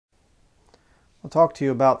I'll talk to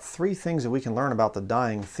you about 3 things that we can learn about the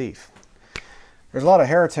dying thief. There's a lot of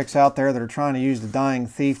heretics out there that are trying to use the dying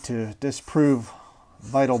thief to disprove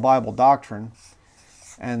vital Bible doctrine.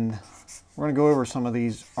 And we're going to go over some of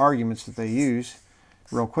these arguments that they use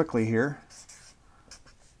real quickly here.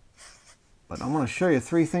 But I'm going to show you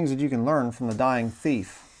 3 things that you can learn from the dying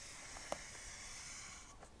thief.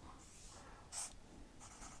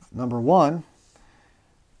 Number 1,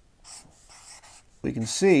 we can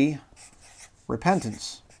see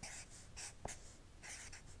repentance.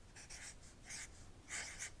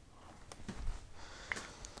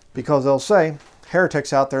 Because they'll say,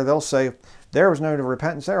 heretics out there, they'll say, there was no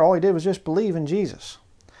repentance there. All he did was just believe in Jesus.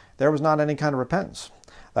 There was not any kind of repentance.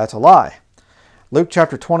 That's a lie. Luke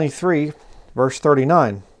chapter 23, verse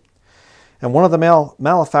 39. And one of the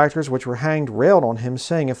malefactors which were hanged railed on him,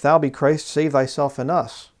 saying, If thou be Christ, save thyself and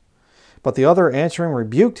us. But the other answering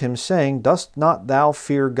rebuked him, saying, Dost not thou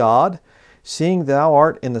fear God, seeing thou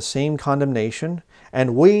art in the same condemnation?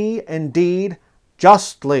 And we indeed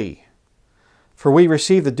justly. For we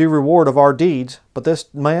receive the due reward of our deeds, but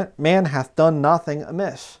this man hath done nothing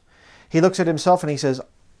amiss. He looks at himself and he says,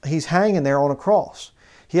 he's hanging there on a cross.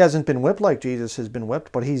 He hasn't been whipped like Jesus has been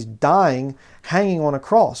whipped, but he's dying, hanging on a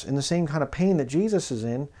cross in the same kind of pain that Jesus is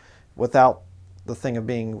in, without the thing of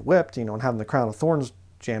being whipped, and having the crown of thorns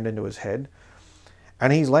jammed into his head.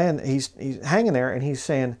 And he's hanging there and he's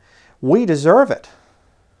saying, we deserve it.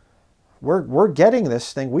 We're getting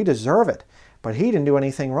this thing. We deserve it. But he didn't do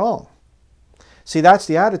anything wrong. See, that's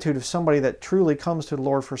the attitude of somebody that truly comes to the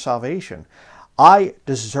Lord for salvation. I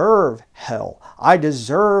deserve hell. I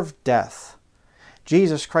deserve death.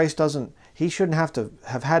 Jesus Christ he shouldn't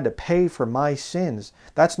have had to pay for my sins.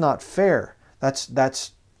 That's not fair.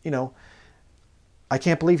 That's I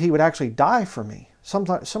can't believe he would actually die for me.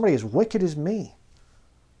 Somebody as wicked as me.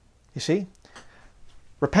 You see?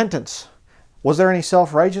 Repentance. Was there any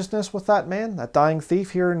self-righteousness with that man, that dying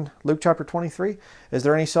thief here in Luke chapter 23? Is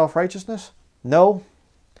there any self-righteousness? No.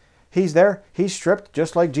 He's there. He's stripped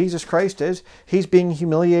just like Jesus Christ is. He's being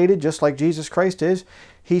humiliated just like Jesus Christ is.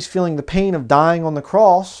 He's feeling the pain of dying on the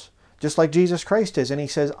cross just like Jesus Christ is. And he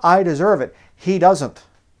says, I deserve it. He doesn't.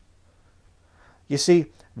 You see,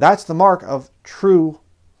 that's the mark of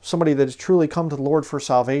somebody that has truly come to the Lord for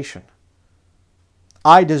salvation.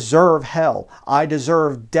 I deserve hell. I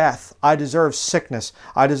deserve death. I deserve sickness.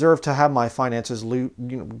 I deserve to have my finances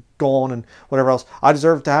gone and whatever else. I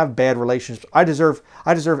deserve to have bad relationships. I deserve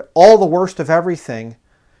all the worst of everything.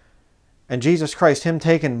 And Jesus Christ, him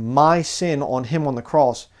taking my sin on him on the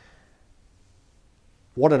cross,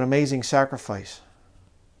 what an amazing sacrifice.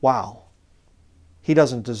 Wow. He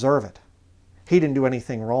doesn't deserve it. He didn't do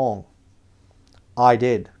anything wrong. I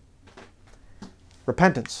did.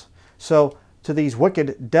 Repentance. So, to these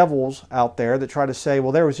wicked devils out there that try to say,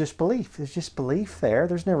 well, there was just belief. There's just belief there.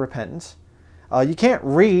 There's no repentance. You can't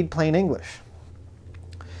read plain English.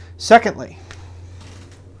 Secondly,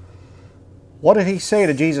 what did he say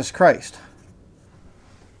to Jesus Christ?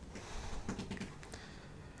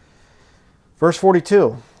 Verse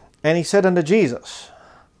 42, And he said unto Jesus,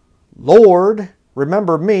 Lord,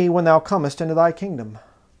 remember me when thou comest into thy kingdom.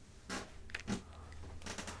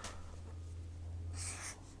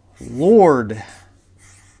 Lord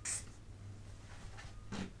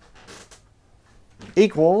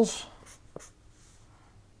equals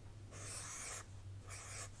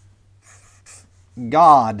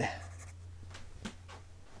God.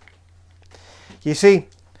 You see,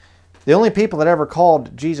 the only people that ever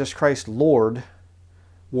called Jesus Christ Lord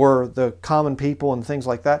were the common people and things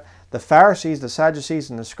like that. The Pharisees, the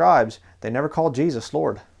Sadducees, and the scribes, they never called Jesus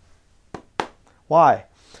Lord. Why?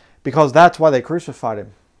 Because that's why they crucified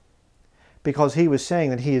him. Because he was saying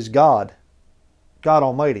that he is God. God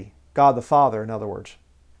Almighty. God the Father, in other words.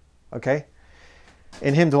 Okay?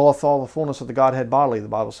 In him dwelleth all the fullness of the Godhead bodily, the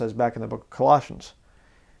Bible says back in the book of Colossians.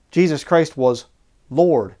 Jesus Christ was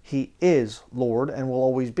Lord. He is Lord and will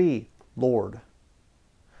always be Lord.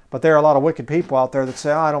 But there are a lot of wicked people out there that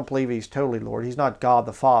say, I don't believe he's totally Lord. He's not God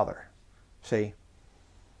the Father. See?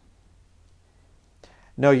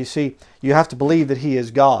 No, you see, you have to believe that he is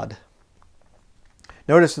God.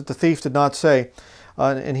 Notice that the thief did not say,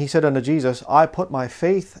 and he said unto Jesus, I put my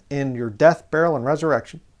faith in your death, burial, and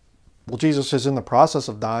resurrection. Well, Jesus is in the process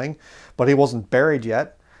of dying, but he wasn't buried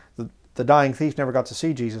yet. The dying thief never got to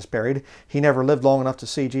see Jesus buried. He never lived long enough to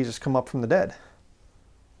see Jesus come up from the dead.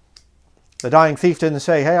 The dying thief didn't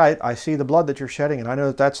say, hey, I see the blood that you're shedding, and I know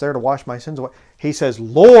that that's there to wash my sins away. He says,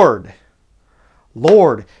 Lord,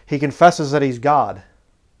 Lord. He confesses that he's God.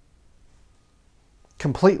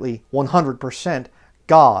 Completely, 100%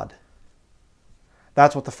 God.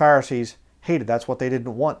 That's what the Pharisees hated. That's what they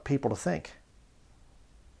didn't want people to think.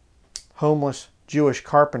 homeless Jewish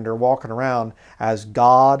carpenter walking around as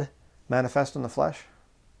God manifest in the flesh?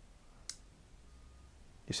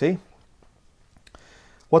 You see?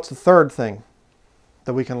 What's the third thing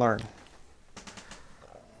that we can learn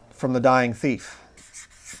from the dying thief?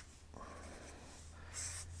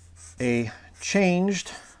 A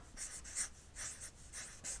changed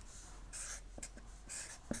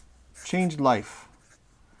life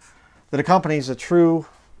that accompanies a true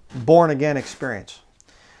born-again experience.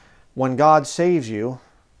 When God saves you,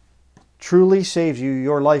 truly saves you,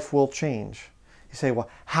 your life will change. You say, well,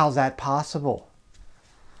 how's that possible?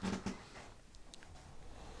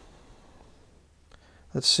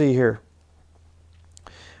 Let's see here.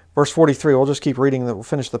 Verse 43, we'll just keep reading, we'll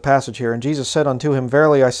finish the passage here. And Jesus said unto him,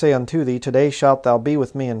 Verily I say unto thee, today shalt thou be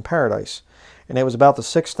with me in paradise. And it was about the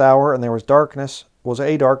 6th hour, and there was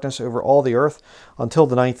a darkness over all the earth until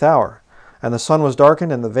the 9th hour. And the sun was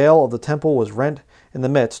darkened, and the veil of the temple was rent in the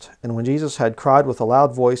midst. And when Jesus had cried with a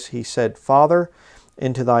loud voice, he said, Father,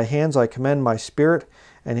 into thy hands I commend my spirit.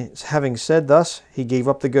 And having said thus, he gave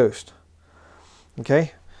up the ghost.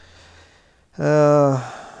 Okay?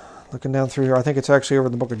 Looking down through here, I think it's actually over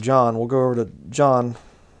in the book of John. We'll go over to John.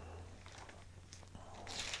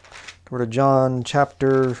 Go over to John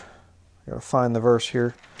chapter, I gotta find the verse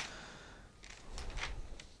here.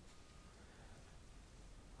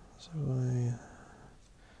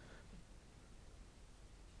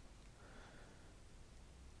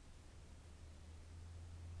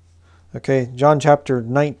 Okay, John chapter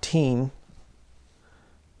 19.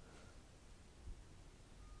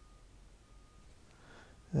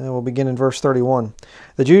 We'll begin in verse 31.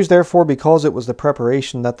 The Jews therefore, because it was the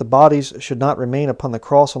preparation that the bodies should not remain upon the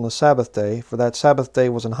cross on the Sabbath day, for that Sabbath day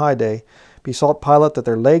was an high day, besought Pilate that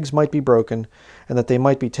their legs might be broken, and that they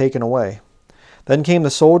might be taken away. Then came the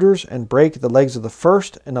soldiers, and brake the legs of the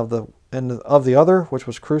first and of the other, which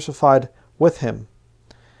was crucified with him.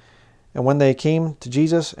 And when they came to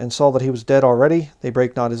Jesus and saw that he was dead already, they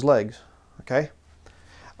brake not his legs. Okay?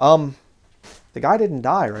 The guy didn't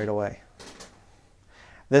die right away.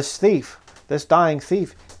 This thief, this dying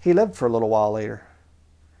thief, he lived for a little while later,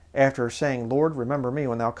 after saying, Lord, remember me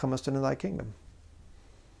when thou comest into thy kingdom.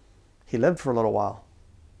 He lived for a little while.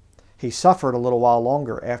 He suffered a little while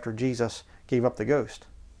longer after Jesus gave up the ghost.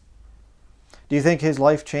 Do you think his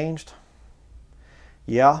life changed?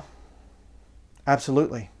 Yeah,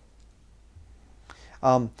 absolutely.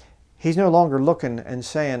 He's no longer looking and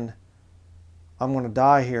saying, I'm going to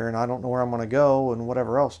die here and I don't know where I'm going to go and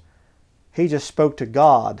whatever else. He just spoke to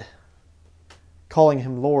God, calling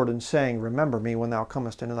him Lord and saying, remember me when thou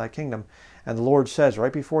comest into thy kingdom. And the Lord says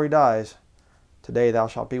right before he dies, today thou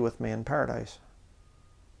shalt be with me in paradise.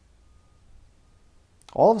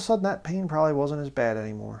 All of a sudden that pain probably wasn't as bad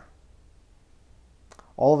anymore.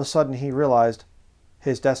 All of a sudden he realized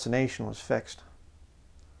his destination was fixed.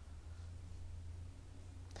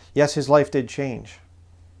 Yes, his life did change.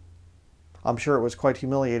 I'm sure it was quite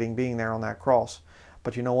humiliating being there on that cross.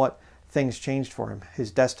 But you know what? Things changed for him.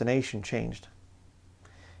 His destination changed.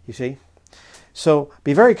 You see? So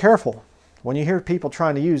be very careful when you hear people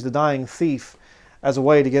trying to use the dying thief as a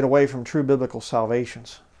way to get away from true biblical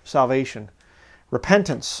salvation.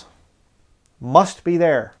 Repentance must be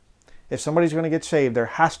there. If somebody's going to get saved, there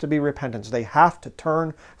has to be repentance. They have to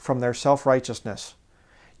turn from their self-righteousness.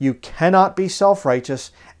 You cannot be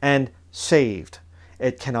self-righteous and saved.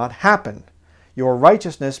 It cannot happen. Your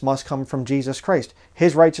righteousness must come from Jesus Christ.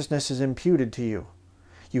 His righteousness is imputed to you.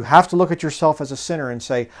 You have to look at yourself as a sinner and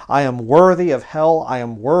say, I am worthy of hell. I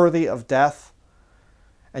am worthy of death.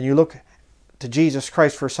 And you look to Jesus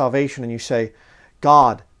Christ for salvation and you say,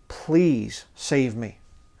 God, please save me.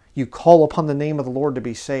 You call upon the name of the Lord to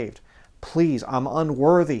be saved. Please, I'm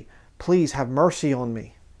unworthy. Please have mercy on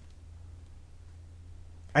me.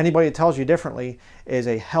 Anybody that tells you differently is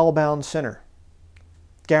a hell-bound sinner.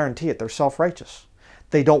 Guarantee it. They're self-righteous.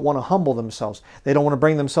 They don't want to humble themselves. They don't want to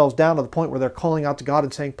bring themselves down to the point where they're calling out to God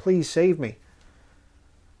and saying, please save me.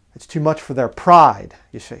 It's too much for their pride,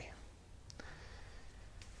 you see.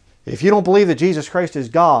 If you don't believe that Jesus Christ is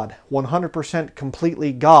God, 100%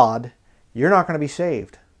 completely God, you're not going to be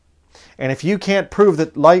saved. And if you can't prove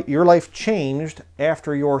that your life changed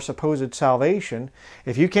after your supposed salvation,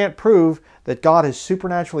 if you can't prove that God has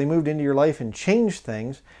supernaturally moved into your life and changed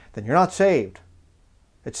things, then you're not saved.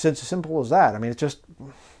 It's as simple as that. I mean, it's just,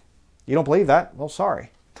 you don't believe that? Well,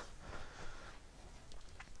 sorry.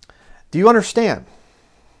 Do you understand,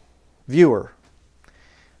 viewer?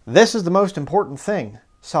 This is the most important thing.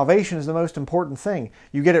 Salvation is the most important thing.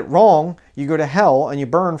 You get it wrong, you go to hell, and you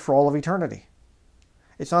burn for all of eternity.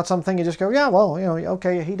 It's not something you just go, yeah, well, you know,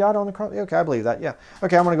 okay, he died on the cross. Okay, I believe that, yeah.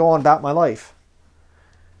 Okay, I'm going to go on about my life.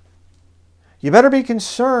 You better be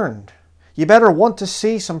concerned. You better want to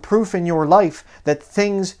see some proof in your life that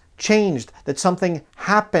things changed, that something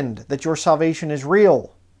happened, that your salvation is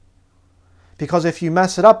real. Because if you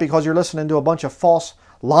mess it up because you're listening to a bunch of false,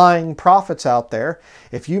 lying prophets out there,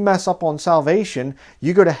 if you mess up on salvation,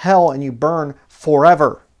 you go to hell and you burn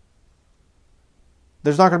forever.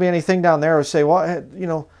 There's not going to be anything down there to say, well, you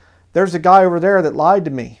know, there's a guy over there that lied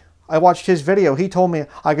to me. I watched his video. He told me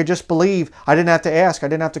I could just believe. I didn't have to ask. I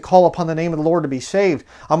didn't have to call upon the name of the Lord to be saved.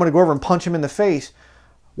 I'm going to go over and punch him in the face.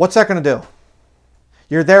 What's that going to do?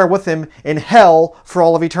 You're there with him in hell for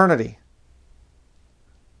all of eternity.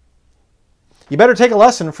 You better take a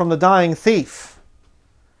lesson from the dying thief.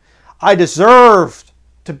 I deserved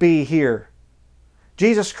to be here.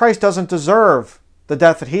 Jesus Christ doesn't deserve the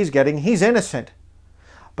death that he's getting. He's innocent.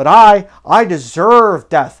 But I deserve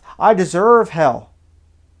death. I deserve hell.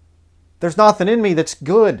 There's nothing in me that's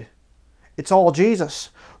good. It's all Jesus.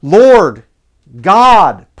 Lord,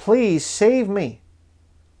 God, please save me.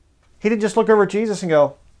 He didn't just look over at Jesus and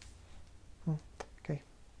go, okay,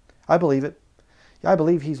 I believe it. I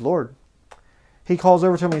believe he's Lord. He calls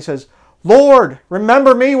over to him and he says, Lord,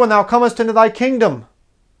 remember me when thou comest into thy kingdom.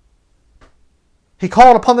 He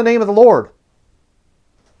called upon the name of the Lord.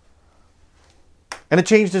 And it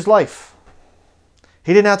changed his life.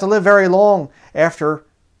 He didn't have to live very long after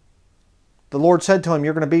the Lord said to him,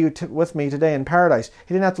 you're going to be with me today in paradise.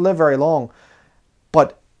 He didn't have to live very long.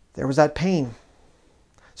 But there was that pain.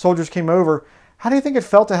 Soldiers came over. How do you think it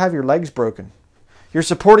felt to have your legs broken? You're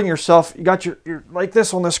supporting yourself. You got you're like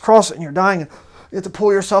this on this cross and you're dying. You have to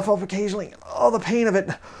pull yourself up occasionally. Oh, the pain of it.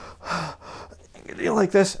 You're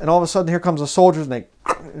like this. And all of a sudden here comes the soldiers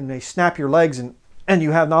and they snap your legs and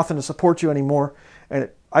you have nothing to support you anymore. And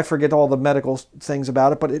I forget all the medical things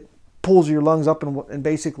about it, but it pulls your lungs up and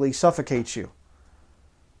basically suffocates you.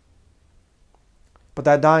 But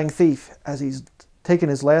that dying thief, as he's taken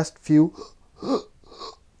his last few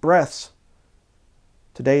breaths,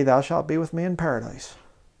 today thou shalt be with me in paradise.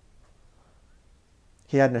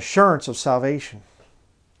 He had an assurance of salvation.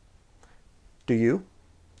 Do you?